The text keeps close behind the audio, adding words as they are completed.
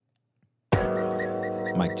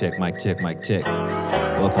Mic check, mic check, mic check.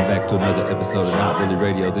 Welcome back to another episode of Not Really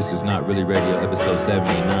Radio. This is Not Really Radio, episode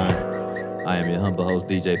 79. I am your humble host,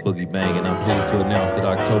 DJ Boogie Bang, and I'm pleased to announce that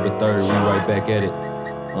October 3rd, we right back at it.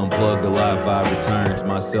 Unplugged, the live vibe returns.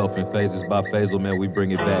 Myself and Phases by Faisal, man, we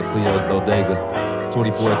bring it back. Cleo's Bodega,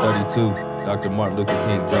 2432, Dr. Martin Luther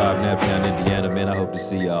King Drive, Naptown, Indiana. Man, I hope to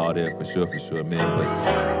see y'all there for sure, man. But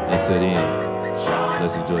until then,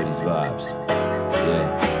 let's enjoy these vibes.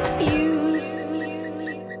 Yeah.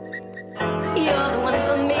 You're the one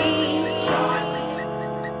for me.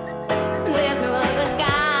 There's no other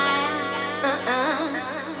guy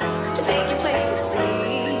to take your place, you see.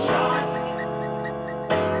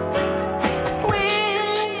 When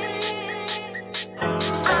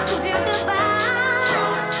I told you goodbye,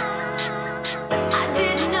 I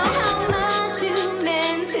didn't know how much you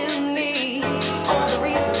meant to me, all the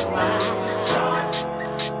reasons why.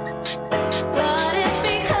 But it's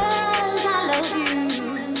because I love you.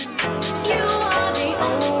 You are the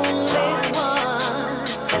only one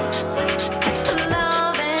to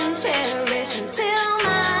love and cherish until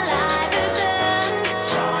my life is done.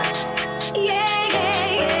 Yeah, yeah,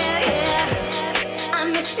 yeah, yeah. I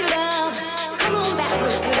miss your love. Come on back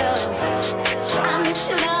with your love. I miss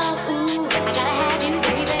your love. Ooh, I gotta have you,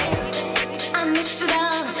 baby. I miss your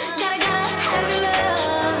love. Gotta have your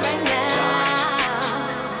love right now.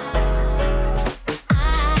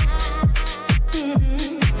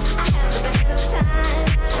 I have the best of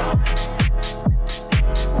times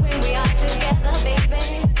when we are together, baby.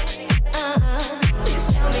 Please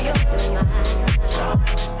tell me you're still mine.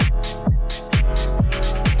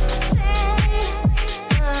 Say that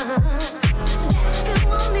you still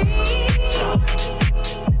want me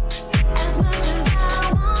as much as I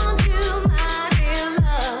want you, my dear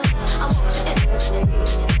love. I want you endlessly.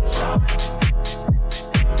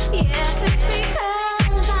 Yes, it's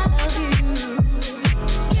because I love you.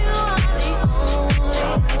 You are the only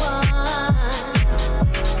one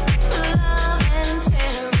to love and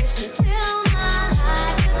cherish until my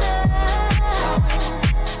life is done.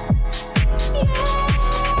 Yeah,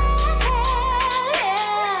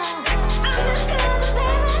 I miss you,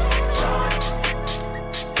 baby.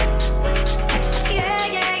 Yeah,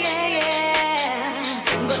 yeah, yeah,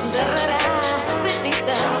 yeah. But da-da-da,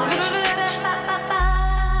 da-dee-da, da-da-da-da-da-da.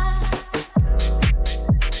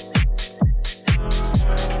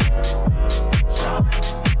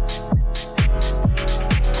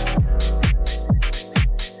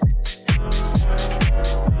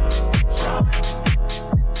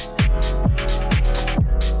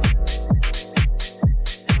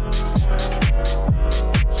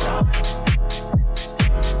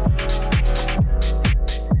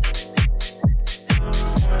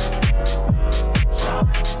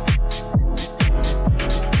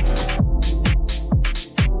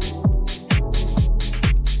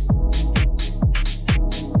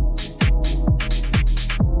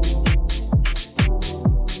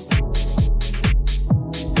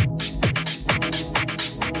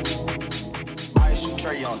 Ice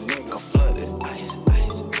tray on nigga flooded. Ice.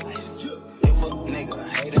 If a nigga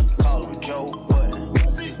hate him, call him Joe Budden.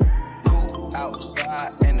 Cool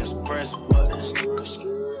outside and it's press buttons.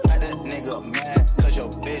 Like that nigga mad cause your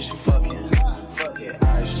bitch fucking. Fuck it,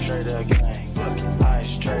 ice trader gang.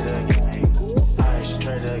 Ice trader gang. Ice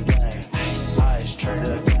trader gang. Ice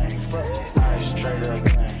trader gang. Fuck it, ice trader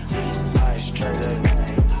gang. Ice trader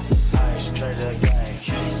gang. Ice trader gang.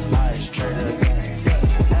 Ice trader gang. Fuck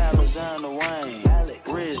it, Alexander Wayne.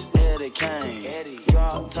 Rich Eddie Kane.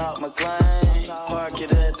 Drop top McLean. Park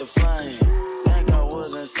it at the flame. Think I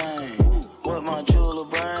was insane. What my jeweler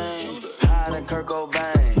brain. Hide in Kurt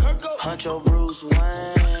Cobain. Huncho Bruce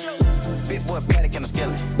Wayne. Big boy Paddock and a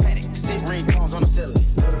skeleton. Sit ring cones on the ceiling.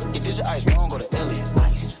 You did your ice wrong, go to Elliot.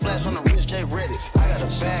 Ice. Splash on the Rich J Reddick. I got a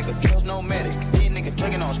bag of drugs, no medic. These niggas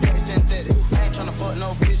drinking on straight synthetic. I ain't tryna fuck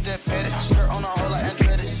no bitch that petty. Skirt on the hoe like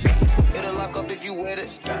Andretti's. It'll lock up if you wet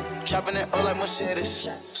it. Chopping it up like machetes.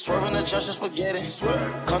 Swerving the junction spaghetti.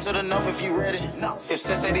 Come to the north if you ready. If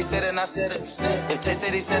Sid said he said it, and I said it. If Tay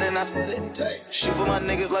said he said it, and I said it. Shoot for my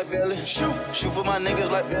niggas like Billy. Shoot for my niggas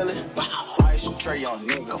like Billy. Ice tray on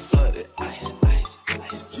nigga flooded. Ice.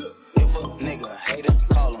 If a nigga hate him,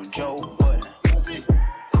 call him Joe Budden.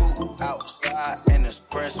 Cool outside and it's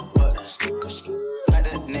press buttons. Like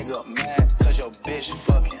that nigga mad cause your bitch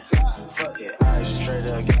fucking. Fuck it, ice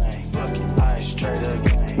trader gang. Ice trader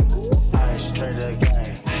gang. Ice trader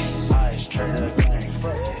gang. Ice trader gang.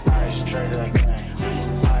 Fuck it, ice trader gang.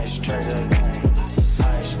 Ice trader gang.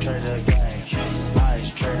 Ice trader gang.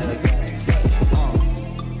 Ice trader gang.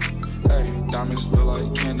 Hey, diamonds look like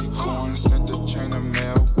candy corn. Sent the chain of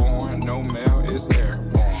mail, born no mail is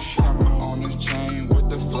airborne. Diamond on the chain with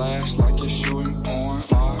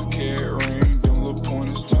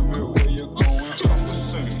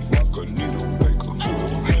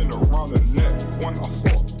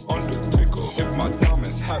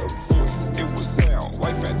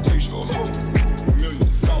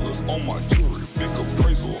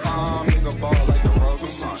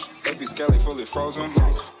fully frozen.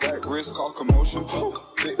 Back wrist cause commotion.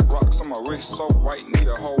 Big rocks on my wrist, so white, need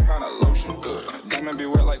a whole pound of lotion. Diamond be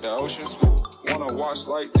wet like the ocean. Wanna watch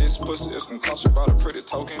like this pussy, it's gonna cost you about a pretty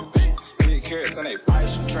token. Big carrots and they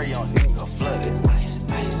Ice tray on nigga flooded. Ice.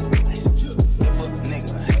 If a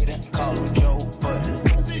nigga hatin', call him Joe Budden.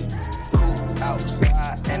 Cool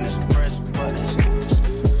outside and it's press buttons.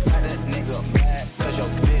 Got that nigga mad cause your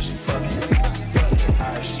bitch fucking.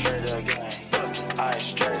 Ice straight again. Ice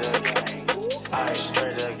straight again. Ice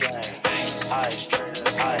straight again. Ice straight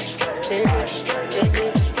again.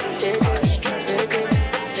 Ice straight again.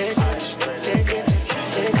 Ice straight again.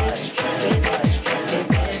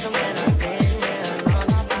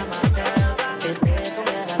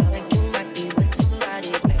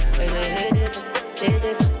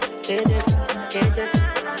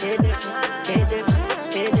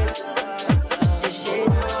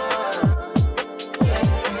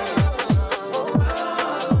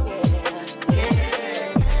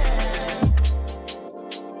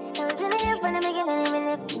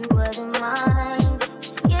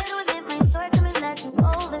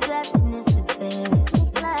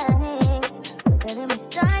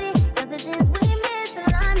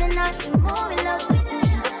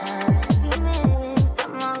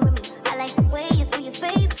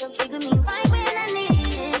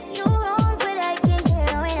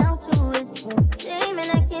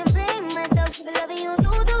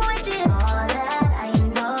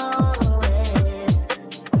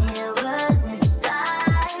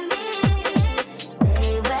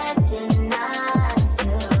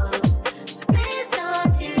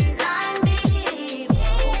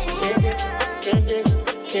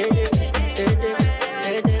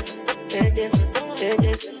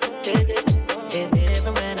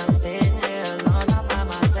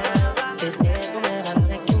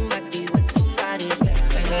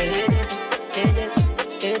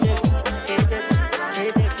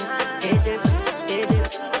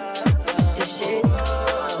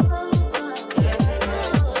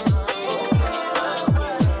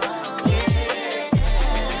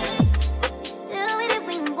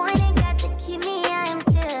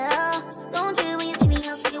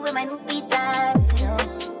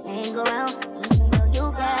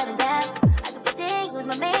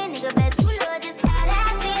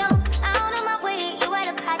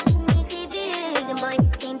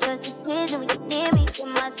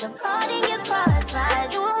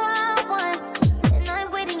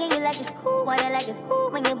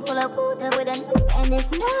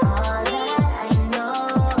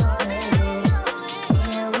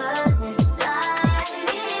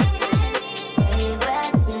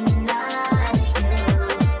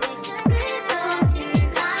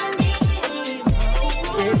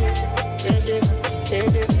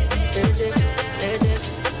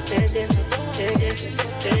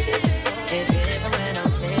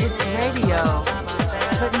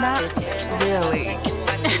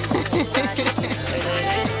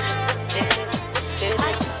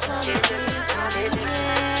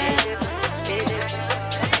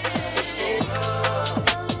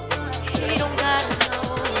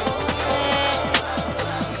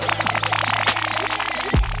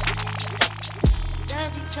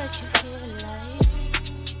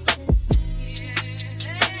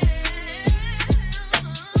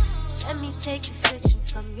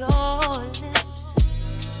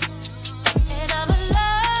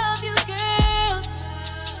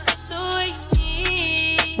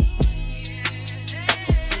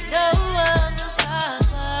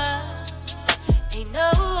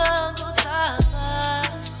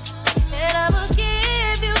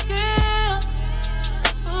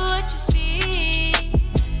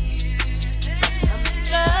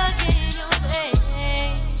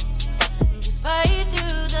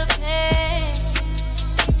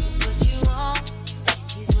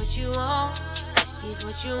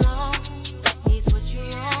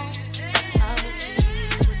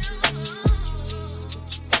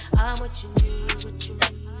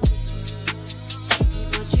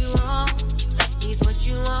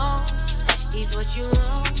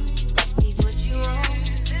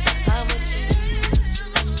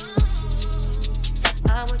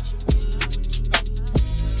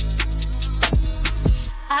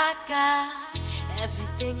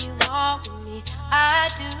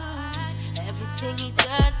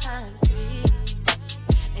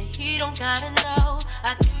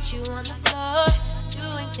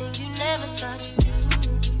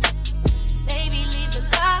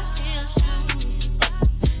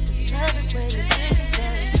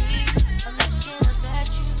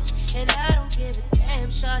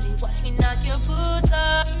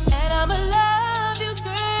 And I'ma love you,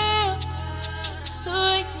 girl, the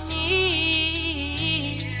way you need.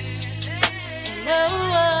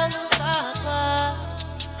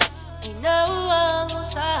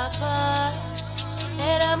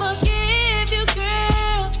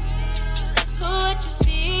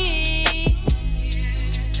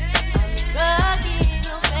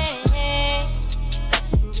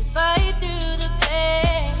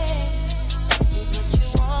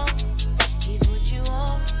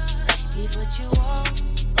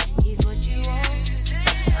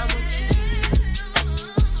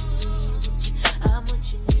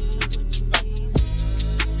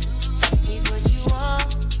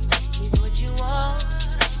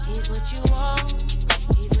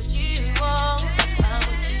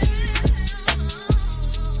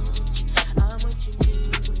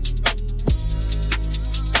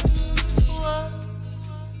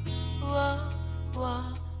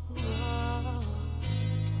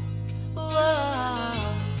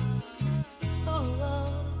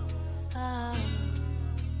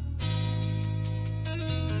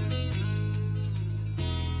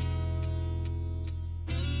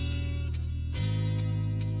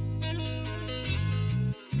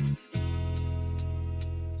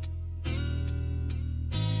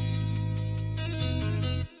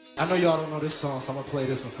 I know y'all don't know this song, so I'm gonna play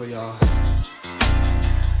this one for y'all.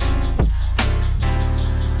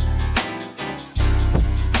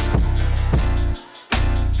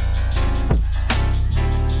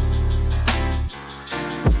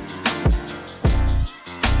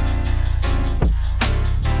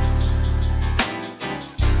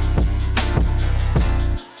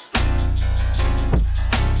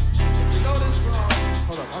 If you know this song,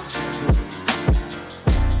 hold up, I'm just gonna do it.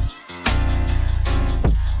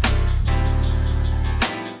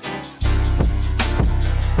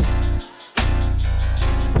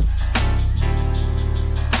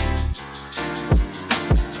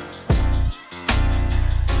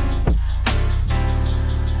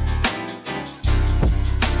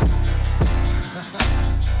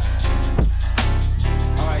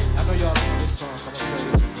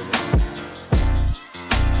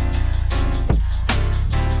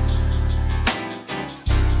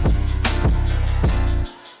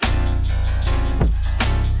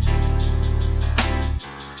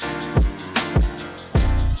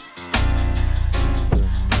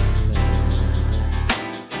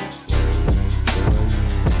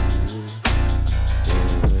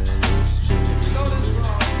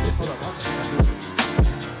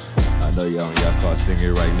 Y'all caught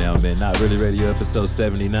singing right now, man. Not Really Radio, episode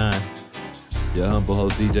 79. Your humble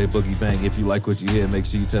host, DJ Boogie Bang. If you like what you hear, make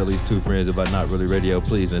sure you tell these two friends about Not Really Radio,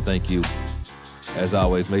 please, and thank you. As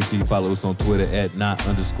always, make sure you follow us on Twitter at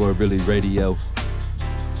 @not_really radio.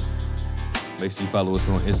 Make sure you follow us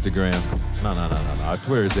on Instagram. No. Our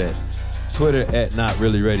Twitter's at Twitter at Not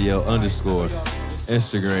Really Radio _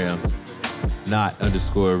 Instagram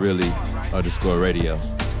not_really_radio.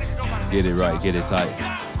 Get it right, get it tight.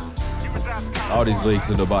 All these links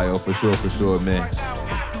in the bio for sure, man.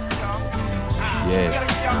 Yeah.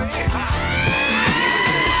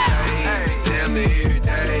 Damn near every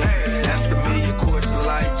day. Asking me a question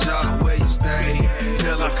like, Jock, where you stay?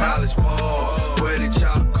 Tell a college ball, where the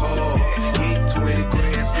chop call. Eat 20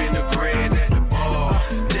 grand, spend a grand at the bar.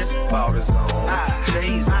 Just about his own.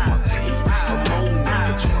 J's on my feet. I'm on the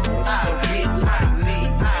Patron, so get like me.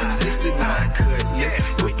 69 cutlass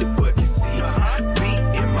with the bucket seats. Beat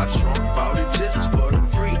in my trunk, bought it just for the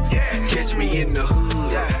freaks. Catch me in the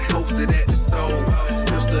hood, posted at the store.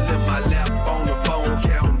 Pistol in my lap on the phone,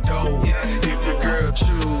 counting dough. If your girl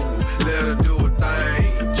chew, let her do a thing.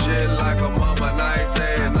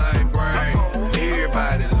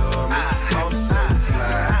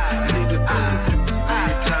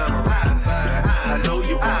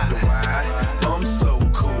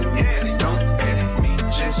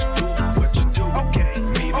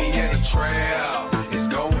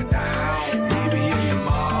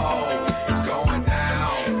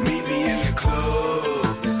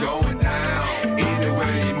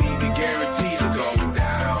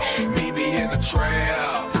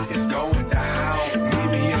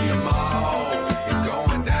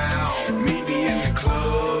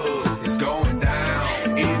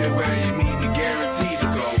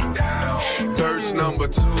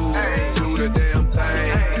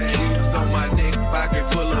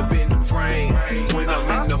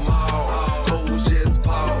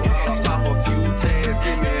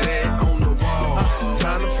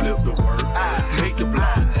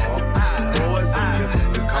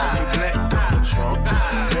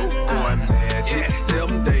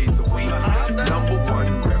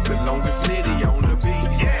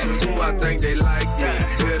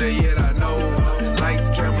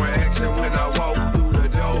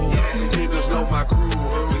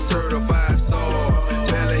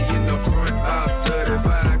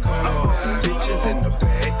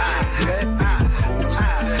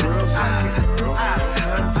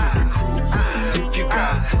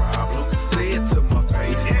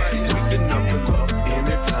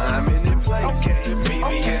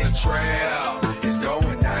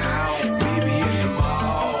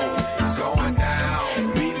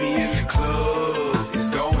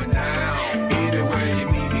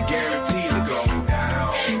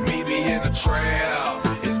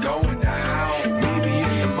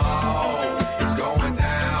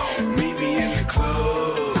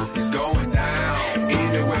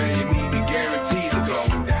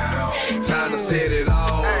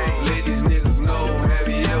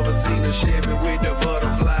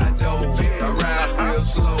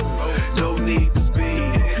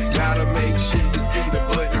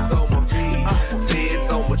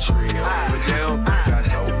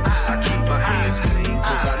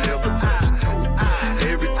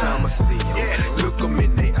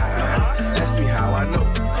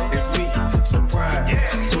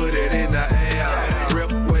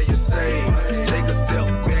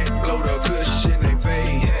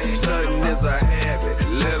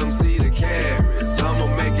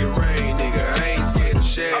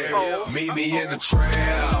 me in the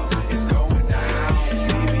trap, it's going down.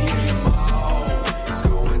 Meet me in the mall, it's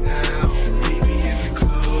going down. Meet me in the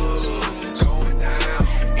club, it's going down.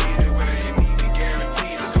 Anywhere you meet me,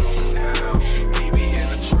 guaranteed to go down. Meet me in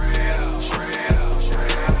the trap,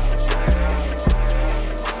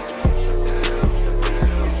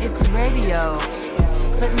 It's radio,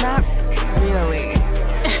 but not really.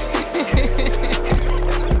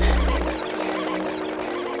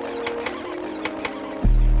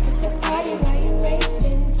 It's a party while you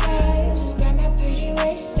wasting time. Just grab my pretty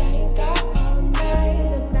waist, I ain't got all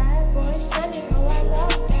night. A bad boy standing, oh I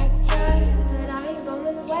love that time. But I ain't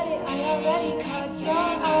gonna sweat it, I already caught your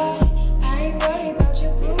eye. I ain't worried about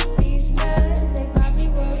your groupies, man. They probably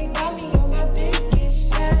worried about me, you're my biggest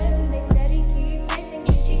fan. They said he keep chasing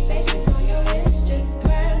kissy faces on your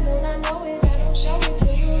Instagram. And I know it, I don't show it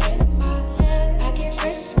till you're in my hand. I get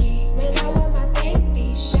frisky when I want my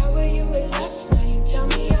baby. Shower you with lust, now you tell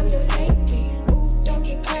me I'm your lady. Ooh, don't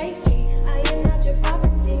get crazy, I am not your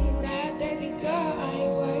property. Bad baby girl, I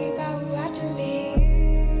ain't worried about who watching me.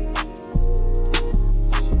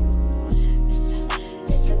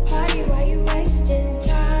 It's a party while you wasting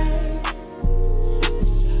time.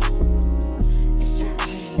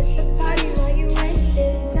 It's a party while you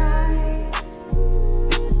wasting time.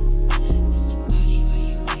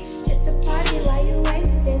 It's a party while you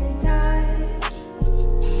wasting time.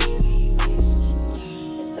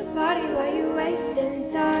 It's a party while you wasting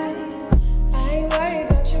time. I ain't worried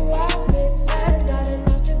about your wallet, man. Got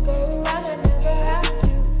enough to go around, I never have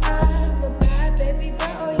to ask. A bad baby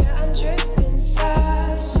girl, yeah, I'm dripping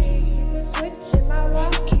sassy. Keep a switch in my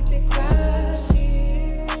walk, keep it classy.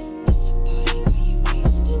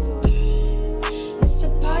 It's a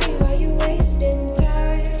party while you wasting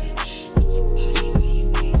time.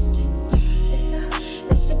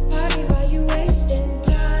 It's a party while you wasting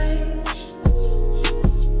time.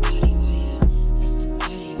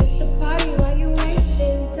 It's a party while you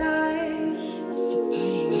wasting time.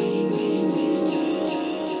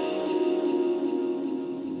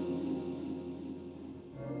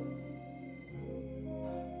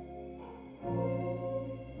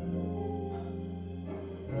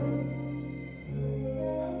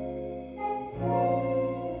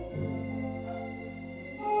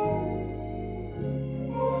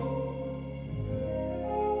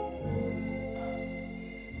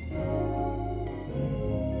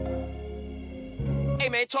 Hey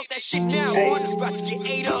man, talk that shit now. Warren's about to get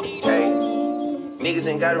ate up. Hey, niggas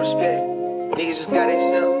ain't gotta respect, niggas just gotta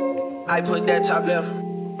accept. I put that top left,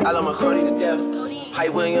 I love my Cardi to death.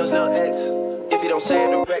 Hype Williams, Lil X. If you don't say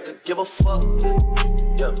it direct, give a fuck.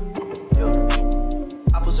 Yeah, yeah.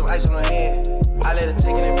 I put some ice on her hand, I let her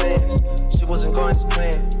take it in advance. She wasn't going as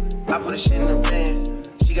planned, I put her shit in the van.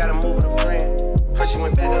 She gotta move with a friend, her she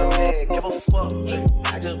went back to the man. Give a fuck.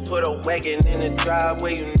 I just put a wagon in the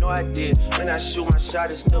driveway, you know I did. When I shoot my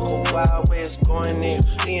shot, it's still go wild way it's going in.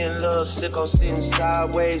 Me and Lil Sicko sitting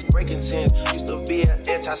sideways, breaking tents. Used to be an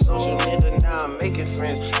antisocial nigga, now I'm making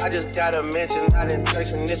friends. I just got a mansion out in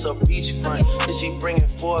Turks and it's a beachfront. Then she bringing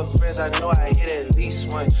 4 friends, I know I hit at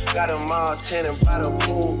least one. Got them all tanning by the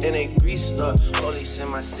pool and they greased up. Police in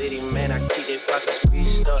my city, man, I keep their pockets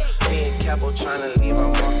greased up. Me and Capo trying to leave my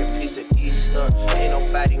market piece to Easter. Ain't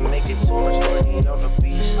nobody making too much money on the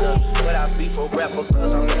beach stuff. But I be for rapper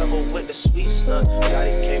cause I'm never with the sweet stuff.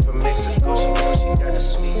 Johnny came from Mexico, she know she got the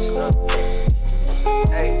sweet stuff.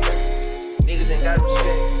 Hey, niggas ain't got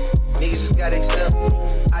respect, niggas just gotta accept.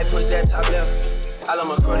 I put that top left, I love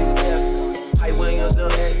my Cardi to death. Hype Williams,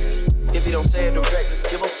 Lil X. If you don't say it direct,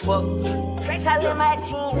 give a fuck. Fresh out in my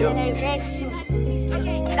jeans and they fresh.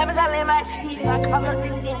 Diamonds all in my teeth, my color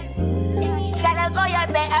gotta go your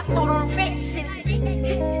back, I put on fresh.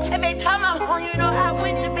 Every time I'm home, you know I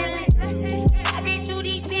went to Billy. I did do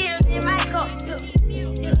these bills in my cup.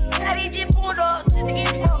 I did just pulled up just to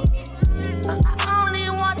get fucked. I only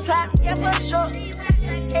one time, yeah for sure.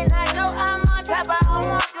 And I know I'm on top, but I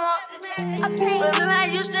want more. Remember I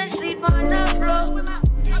used to sleep on the floor.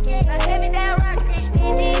 Now every day I rock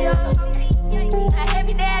Christine up. Now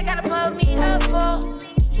every day I gotta put me up for.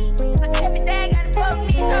 Now every day I gotta put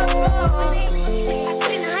me up for. I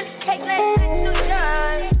spent 100K last night in New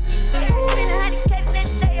York. I spent 100K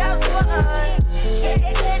next day I was born. Yeah,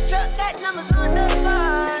 that truck got numbers on the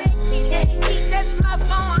bar. Yeah, she keep touching my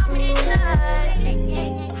phone, I'm ignorant.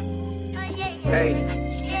 Hey,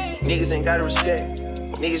 niggas ain't gotta respect,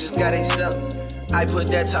 niggas just gotta accept. I put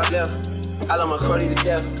that top left, I love my Cardi to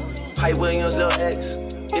death. Hype Williams, Lil X.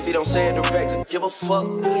 If you don't say it direct, give a fuck.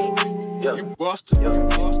 Yeah, you busted. Yeah, you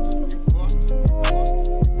busted.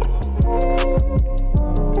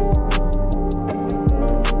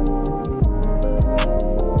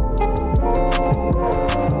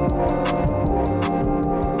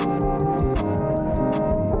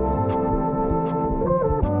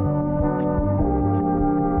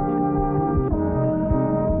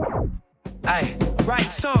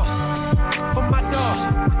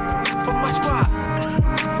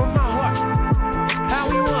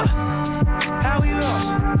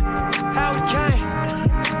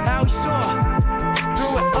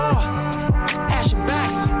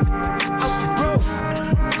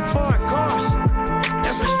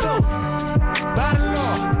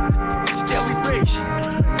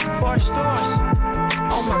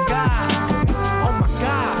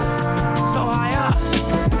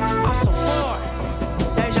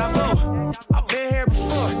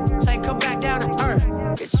 before, say come back down to earth.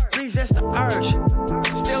 It's resist the urge.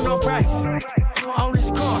 Still no brakes on this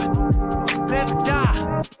car. Live or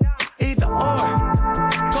die, either or.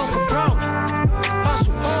 Go for broke,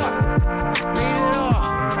 hustle hard. Leave it all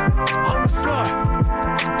on the floor,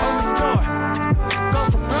 on the floor. Go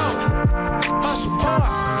for broke, hustle hard.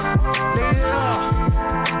 Leave it all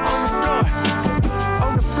on the floor,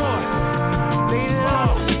 on the floor. Leave it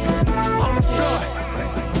all on the floor.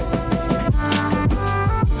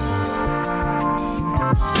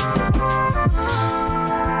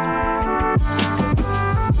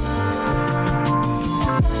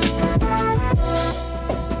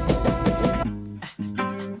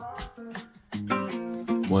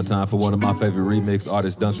 One time for one of my favorite remix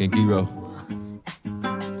artists, Duncan Giro.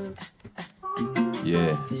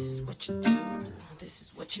 Yeah.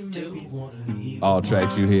 All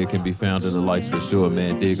tracks you hear can be found in the likes for sure,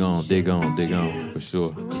 man. Dig on, for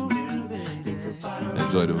sure.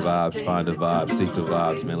 Enjoy the vibes, find the vibes, seek the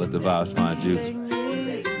vibes, man. Let the vibes find you.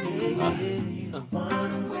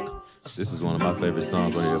 This is one of my favorite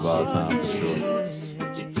songs right here of all time, for sure.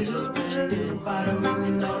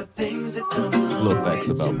 Little facts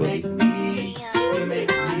about Boogie.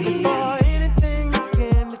 For anything that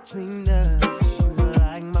came between us, you were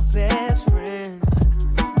like my best friend.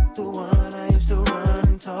 The one I used to run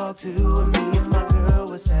and talk to when me and my girl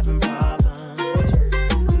was having problems.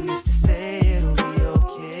 You used to say it'll be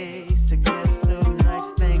okay, suggest little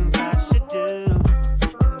nice things I should do.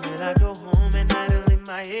 And then I go home and I lay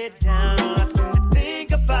my head down. All I seem to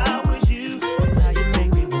think about was you. And now you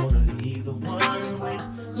make me wanna leave the one with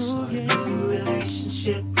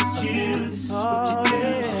relationship with you. This is what you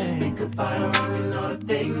do. Think about her and all the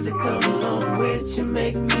things that come along with you.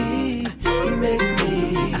 Make me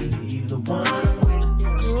the one with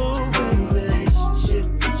relationship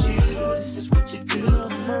with you. This is what you do.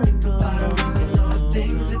 Think about her and all the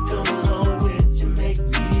things that come along with you. Make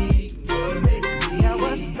me. I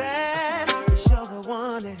was bad, but you're the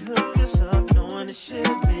one that hooked us up, knowing it should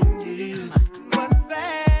have been you. What's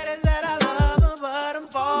sad is that I love her, but I'm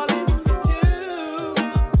falling.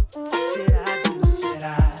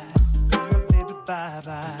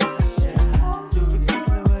 Bye-bye. Do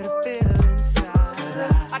exactly what I feel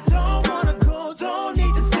inside. I don't wanna go, don't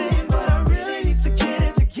need to stay, but I really need to get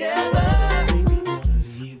it together.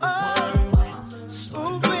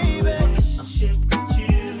 Oh, baby,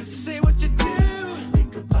 say what you do.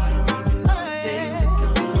 Think about it,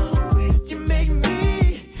 you make me.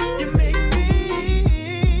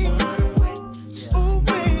 Oh,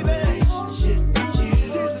 baby,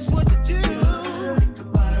 this is what you do.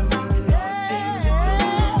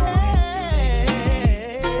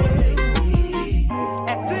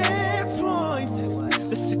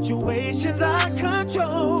 Situations I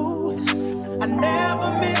control. I never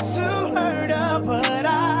meant to hurt her, but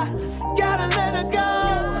I gotta let her go.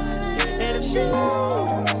 And if she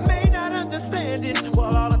may not understand it,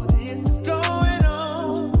 while all of this is going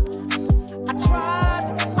on, I tried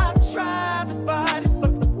to fight it,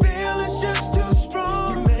 but the feeling's just too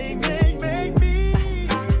strong. You make me.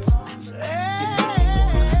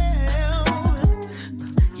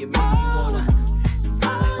 You make me wanna.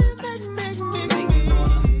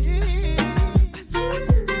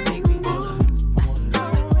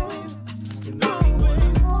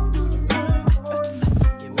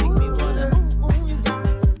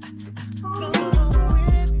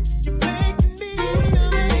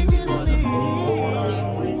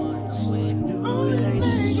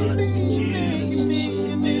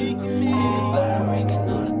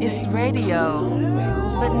 It's radio,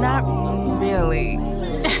 but not really.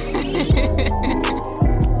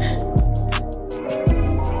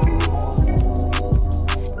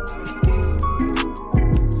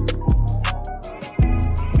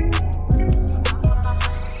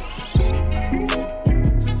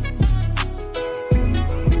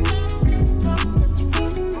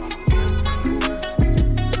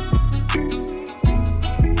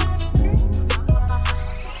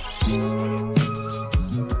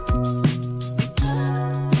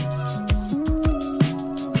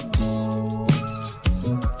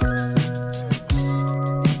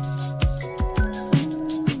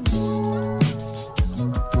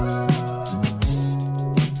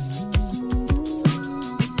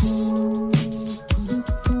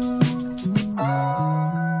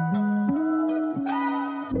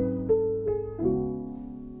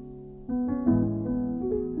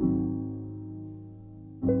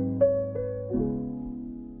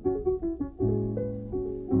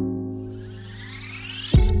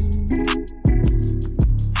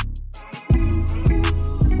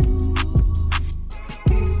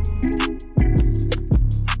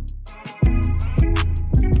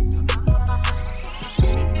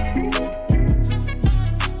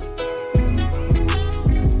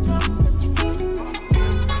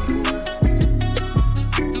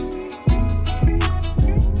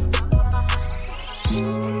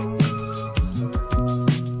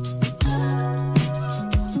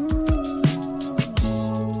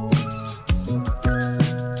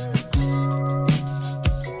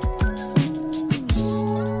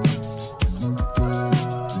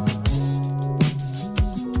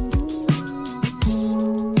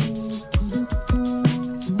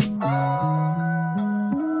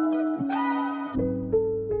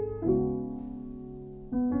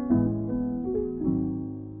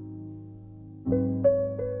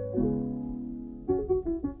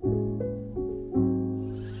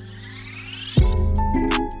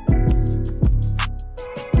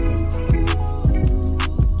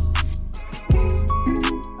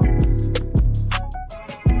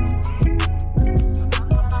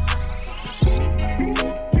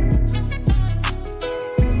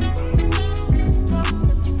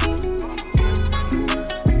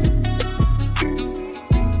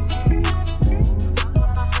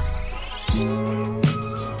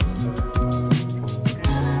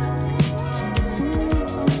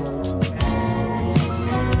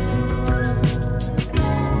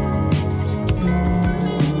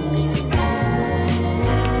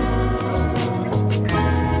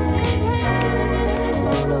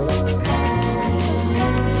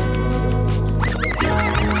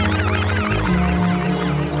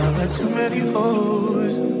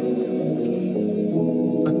 hoes,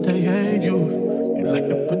 but they ain't you. You like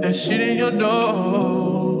to put that shit in your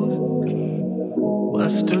nose, but I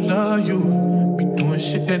still love you. Be doing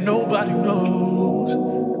shit that nobody knows.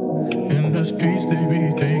 In the streets they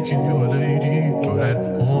be thinking you a lady, but at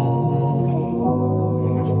home,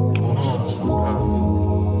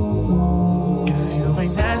 if you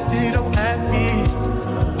ain't nasty, don't at me.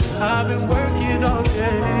 I've been working all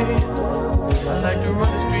day. I like to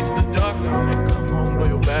run the streets in this dark out and come home, blow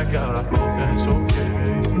your back out. I hope that's okay.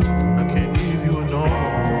 I can't leave you alone.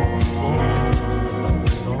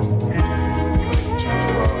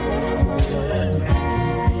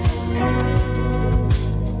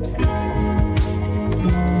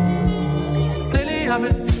 Lately I've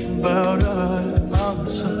been thinking about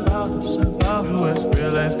us, about you as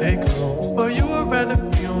real as they come. But you would rather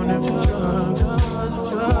be on them drugs.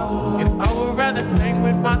 And I would rather hang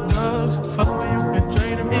with my thugs. Fuck when you been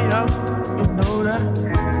draining me out. You know that,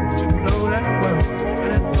 you know that well.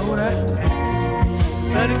 Better know that.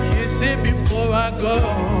 Better kiss it before I go.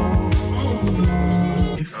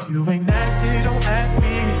 If you ain't nasty, don't at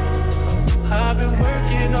me. I've been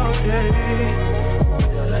working all day.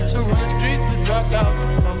 So run the streets to drop out.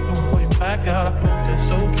 I'm gonna way back out. I hope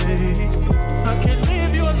that's okay. I can't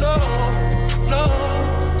leave you alone. No,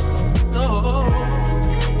 no.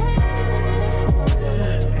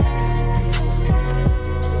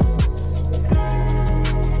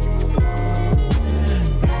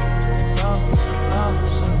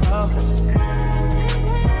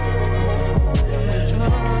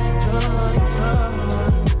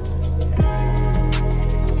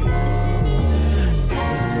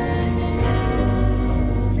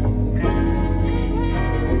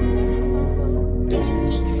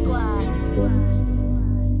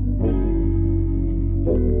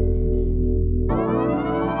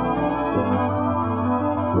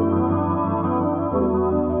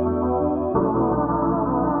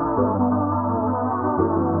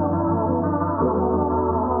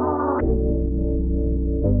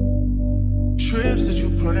 Trips that you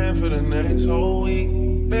plan for the next whole week.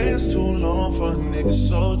 Bands too long for a nigga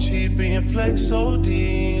so cheap. Being flex OD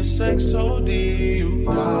and sex OD. You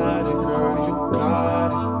got it, girl, you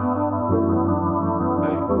got it.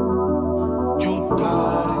 Hey. You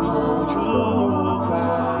got it, girl, you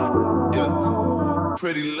got it. Yeah.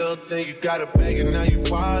 Pretty little thing, you got a bag and now you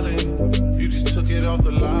wildin'. You just took it off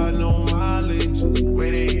the line, no mileage.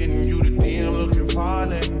 Way they hitting you, the DM looking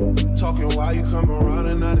violent. Talking while you come around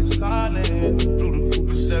and not in silent. Through the group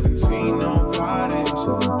of 17, no guidance.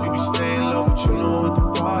 You be staying low, but you know what the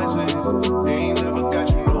vibes is. They ain't never got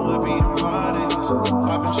you know it being modest.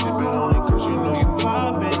 Poppin' shit, but only cause you know you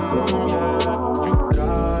poppin', yeah. You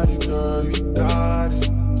got it, girl, you got it.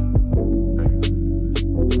 Hey.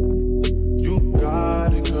 You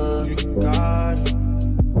got it, girl, you got it.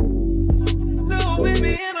 No,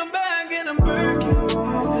 baby, and I'm back and I'm working.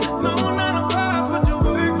 No, not a vibe, but the work.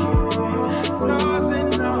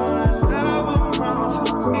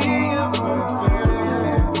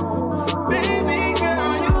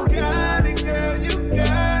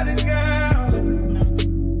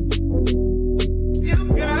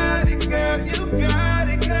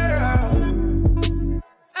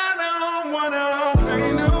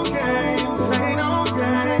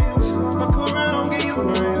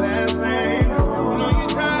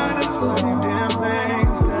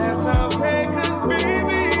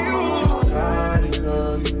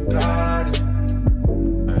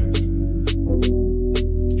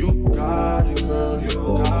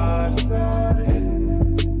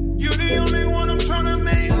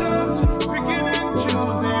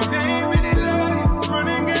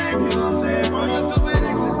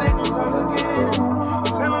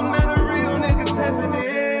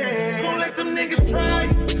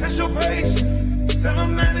 Tell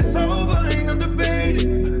them that it's over, ain't no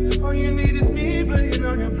debating. All you need is me playing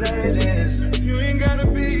on your playlist. You ain't gotta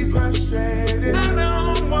be frustrated. I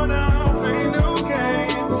don't wanna play no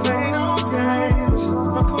games, play no games.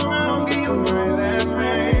 Fuck around, give you my last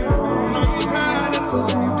name. I know you're tired of the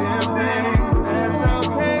same damn thing. That's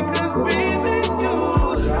okay, cause baby, you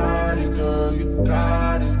got it, girl, you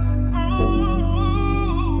got it.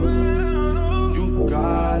 You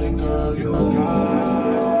got it, girl, you got it.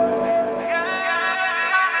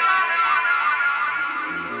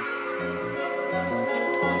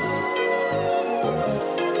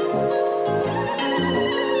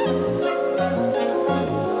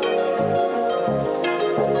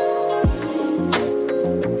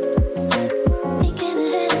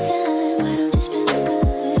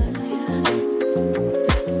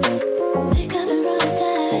 Pick up and roll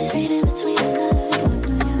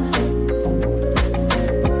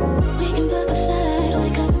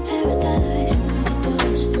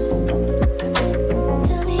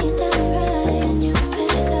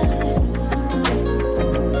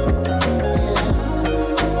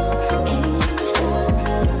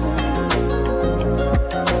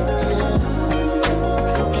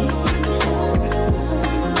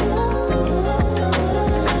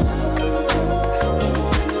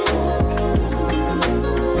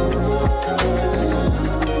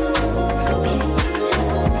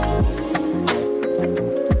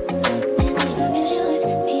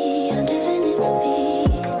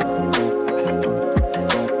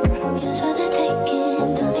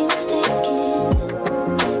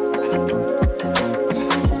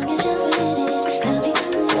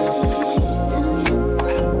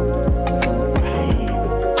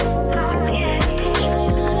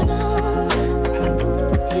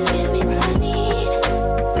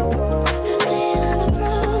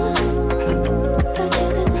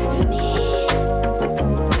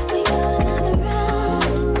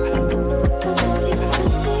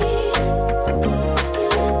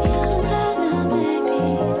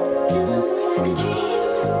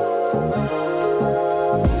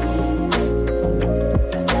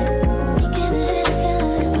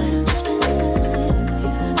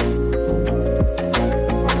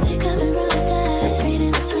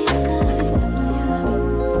Reading between the lines, I know you love me.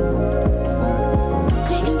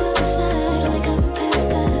 We can book a flight, wake up in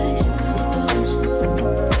paradise, another bush.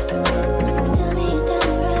 Tell me you're down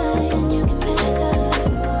right, and you can picture life.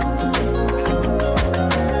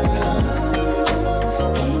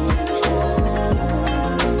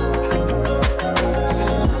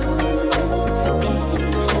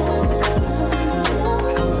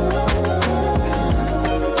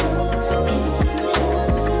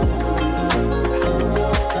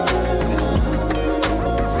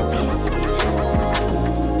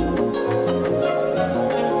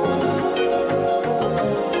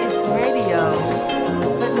 It's radio,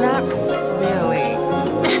 but not really.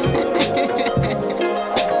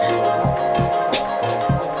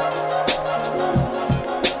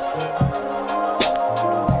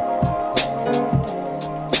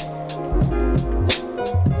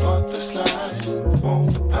 Fuck the slides, want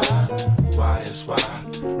the pie. Why is why?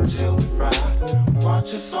 Till we fry.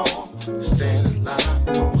 Watch us all stand in line.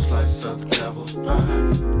 Won't slice of the devil's pie.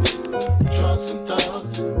 Drugs and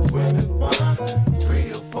thugs, women, wine.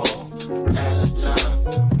 3 or 4 at a time.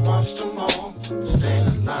 Watch them all stand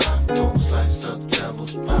in line. Won't slice of the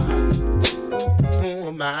devil's pie. Who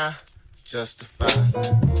am I? Justify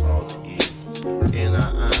all the evil in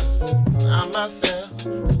our eyes. I myself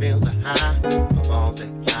feel the high of all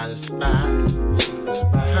that I despise.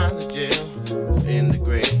 Behind the jail, in the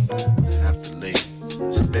grave, I have to leave.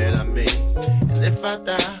 It's better me. And if I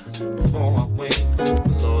die before I wake,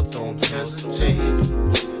 the Lord don't hesitate to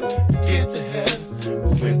get to heaven.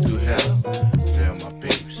 Went through hell. Tell my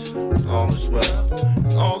peeps, all is well.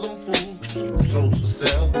 And all them fools, souls for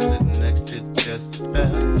sale, sitting next to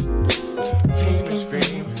Jezebel. Hear me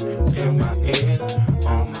scream in my ear,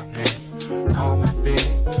 on my head, on my feet.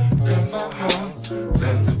 In my heart,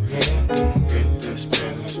 let them hear. In this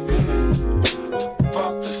hemisphere.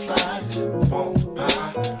 Fuck the slides, won't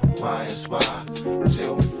pie. Why is why?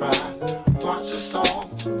 Till we fry. Watch us all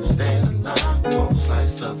stand in line. Won't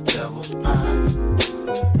slice of devil's pie.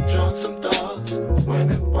 Drugs and thugs,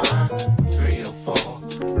 women, wine. 3 or 4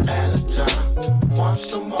 at a time. Watch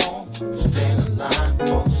them all stand in line.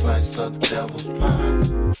 Won't slice of the devil's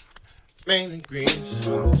pie. Main ingredients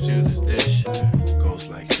to this dish goes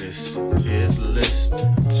like this. Here's a list: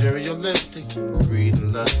 materialistic, greed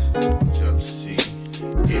and lust, jealousy,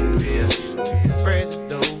 envious, bread and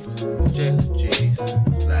dough, jelly cheese,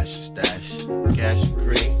 flash and stash, cash and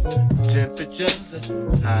cream, temperatures at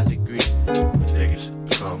high degree. Niggas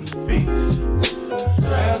come to feast.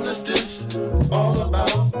 Land is this all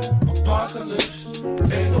about? Apocalypse,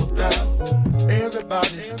 ain't no doubt.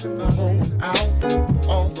 Everybody's holding out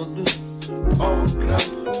all the loot. All clout,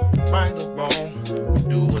 right or wrong,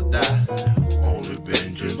 do or die. Only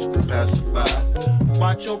vengeance can pacify.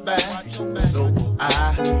 Watch your back, so will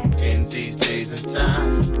I. In these days and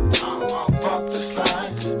time, fuck the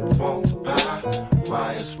slides, want the pie.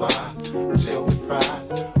 Why is why? Till we fry.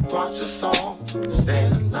 Watch us all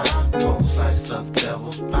stand in line. Won't slice of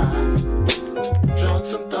devil's pie.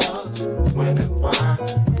 Drugs and thugs, women, wine.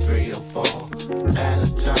 3 or 4 at a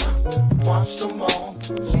time. Watch them all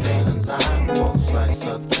stand in line. Won't slice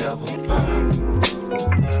of devil's pie.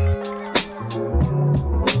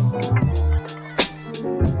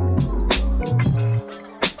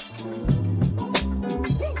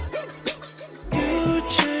 You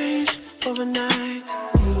changed overnight.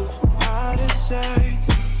 Out of sight,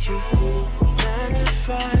 you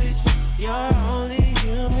magnified. You're only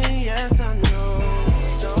human, yes I know.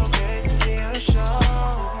 It's okay to be unsure.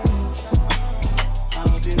 I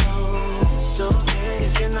hope you know it's okay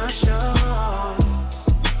if you're not sure.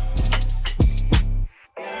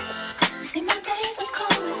 See, my days are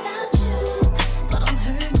cold without you, but I'm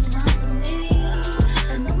hurting while I'm with you.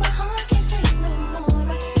 I know my heart can't take no more.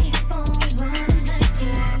 I keep on running back to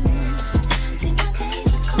you. See, my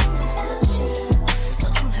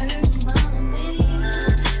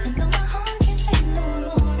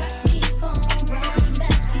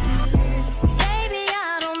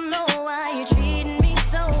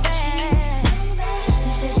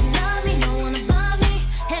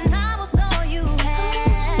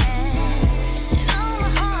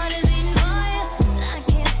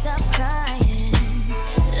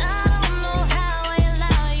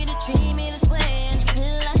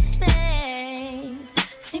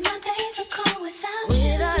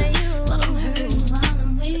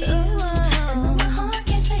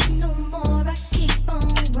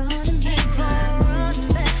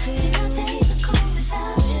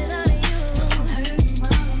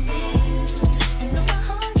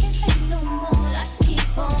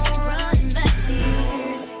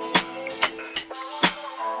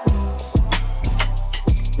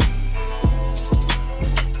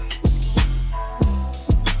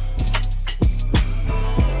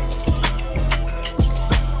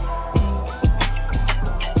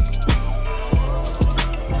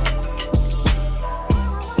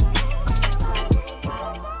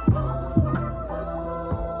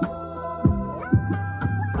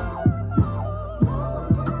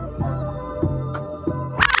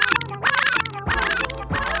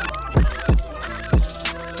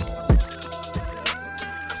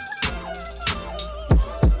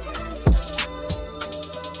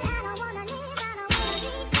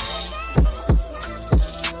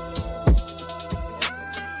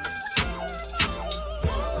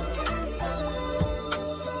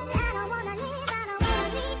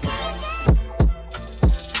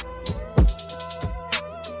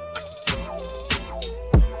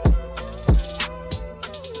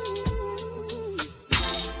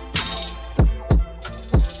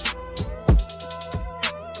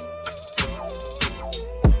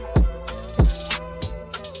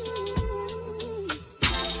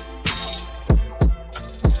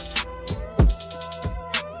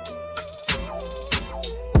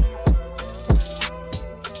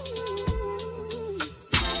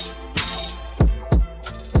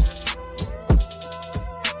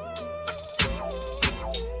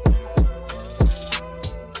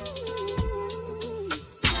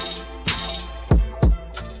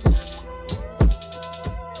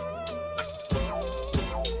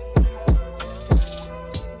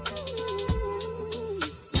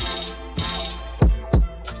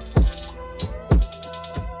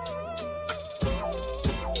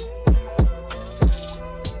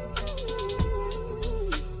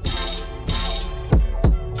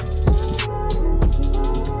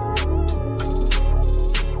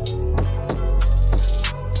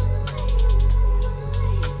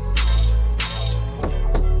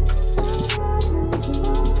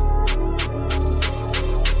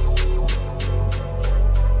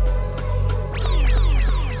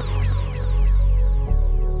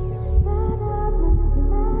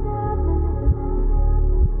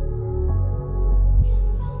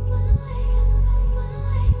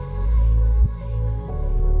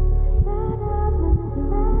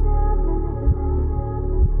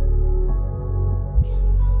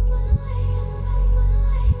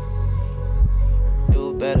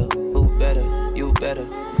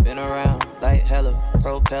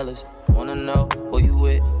fellas. Wanna know who you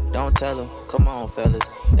with? Don't tell them. Come on, fellas.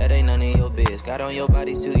 That ain't none of your biz. Got on your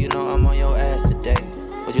body suit, you know I'm on your ass today.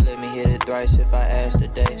 Would you let me hit it thrice if I asked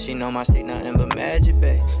today? She know my stick nothing but magic,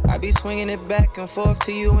 babe. I be swinging it back and forth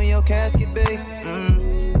to you in your casket, babe.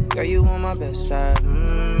 Girl, you on my best side.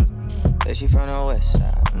 That she from the west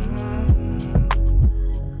side.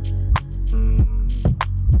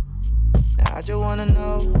 Now I just wanna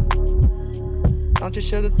know. Don't you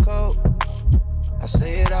sugarcoat. I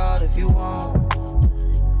say it all if you want.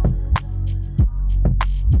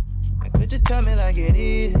 And could you tell me like it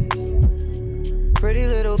is? Pretty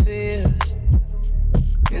little fears.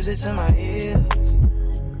 Music to my ears.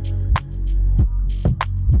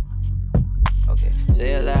 Okay, say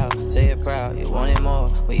it loud, say it proud. You want it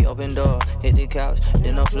more. We open door, hit the couch,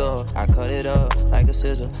 then the floor. I cut it up like a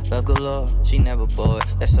scissor, love galore. She never bored.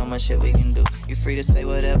 There's so much shit we can do. You free to say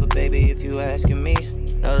whatever, baby, if you asking me.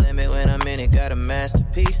 No limit when I'm in it, got a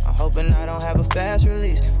masterpiece. I'm hoping I don't have a fast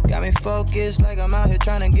release. Got me focused like I'm out here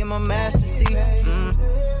trying to get my master seat.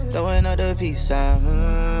 Throwing up the peace sign.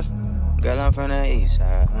 Girl, I'm from the east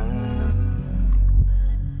side.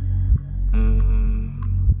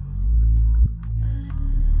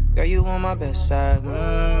 Girl, you on my best side.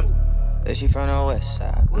 That she from the west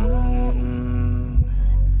side.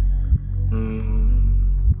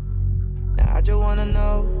 Now I just wanna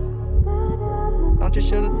know. Don't you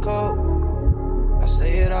sugarcoat. I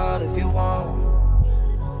say it all if you want.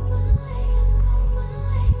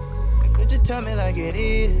 And could you tell me like it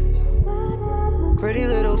is? Pretty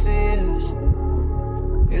little fears.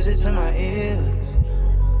 Music to my ears.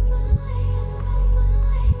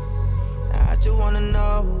 Now I just wanna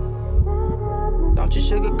know. Don't you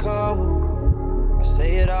sugarcoat. I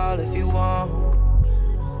say it all if you want.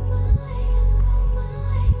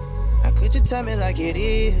 Now could you tell me like it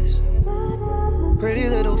is? Pretty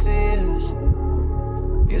little fears.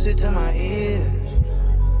 Music to my ears.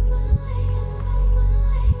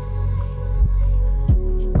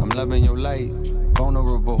 I'm loving your light,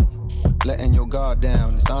 vulnerable. Letting your guard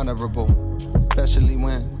down, it's honorable. Especially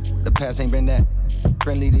when the past ain't been that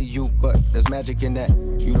friendly to you, but there's magic in that.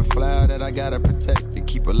 You the flower that I gotta protect, to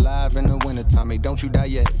keep alive in the wintertime. Hey, don't you die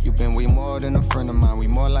yet. You've been way more than a friend of mine, we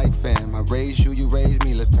more like fam. I raised you, you raised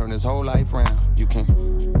me, let's turn this whole life round. You can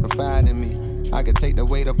confide in me. I could take the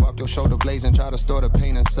weight up off your shoulder blades and try to store the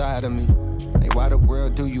pain inside of me. Hey, why the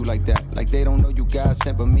world do you like that? Like they don't know you God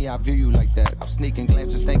sent, but me, I view you like that. I'm sneaking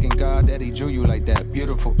glances, thanking God that he drew you like that.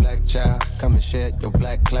 Beautiful black child, come and shed your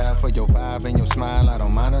black cloud for your vibe and your smile. I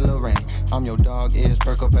don't mind a little rain. I'm your dog, ears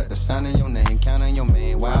perk up at the sound of your name. Counting your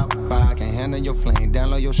main, wild fire, can handle your flame.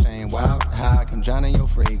 Download your shame, wild high, can drown in your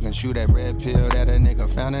fragrance. You that red pill that a nigga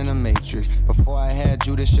found in the matrix. Before I had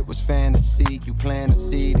you, this shit was fantasy. You plant a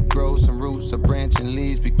seed, it grows some roots, a branch and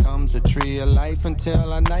leaves, becomes a tree of life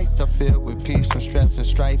until our nights are filled with peace from stress and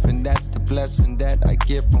strife. And that's the blessing that I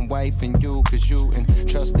get from wife and you, cause you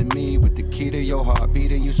entrusted me with the key to your heart,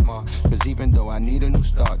 beating you smart. Cause even though I need a new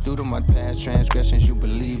start, due to my past transgressions, you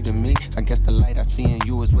believed in me. I guess the light I see in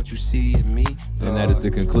you is what you see in me. And that is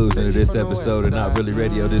the conclusion of this episode of Not Really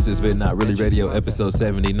Radio. This has been Not Really Radio, episode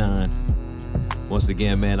 79. Once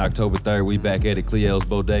again, man, October 3rd, we back at it, Cleo's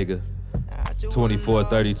Bodega.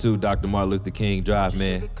 2432 Dr. Martin Luther King Drive,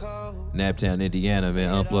 man. Naptown, Indiana,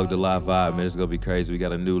 man. Unplugged the live vibe, man. It's gonna be crazy. We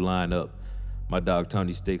got a new lineup. My dog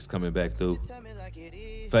Tony Sticks coming back through.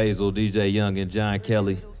 Faisal, DJ Young, and John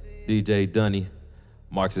Kelly, DJ Dunny,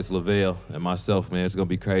 Marcus Lavelle, and myself, man. It's gonna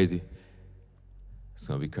be crazy. It's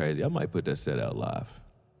gonna be crazy. I might put that set out live.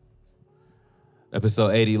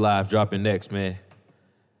 Episode 80 live dropping next, man.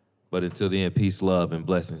 But until then, peace, love, and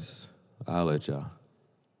blessings. I'll holler at y'all.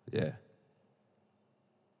 Yeah.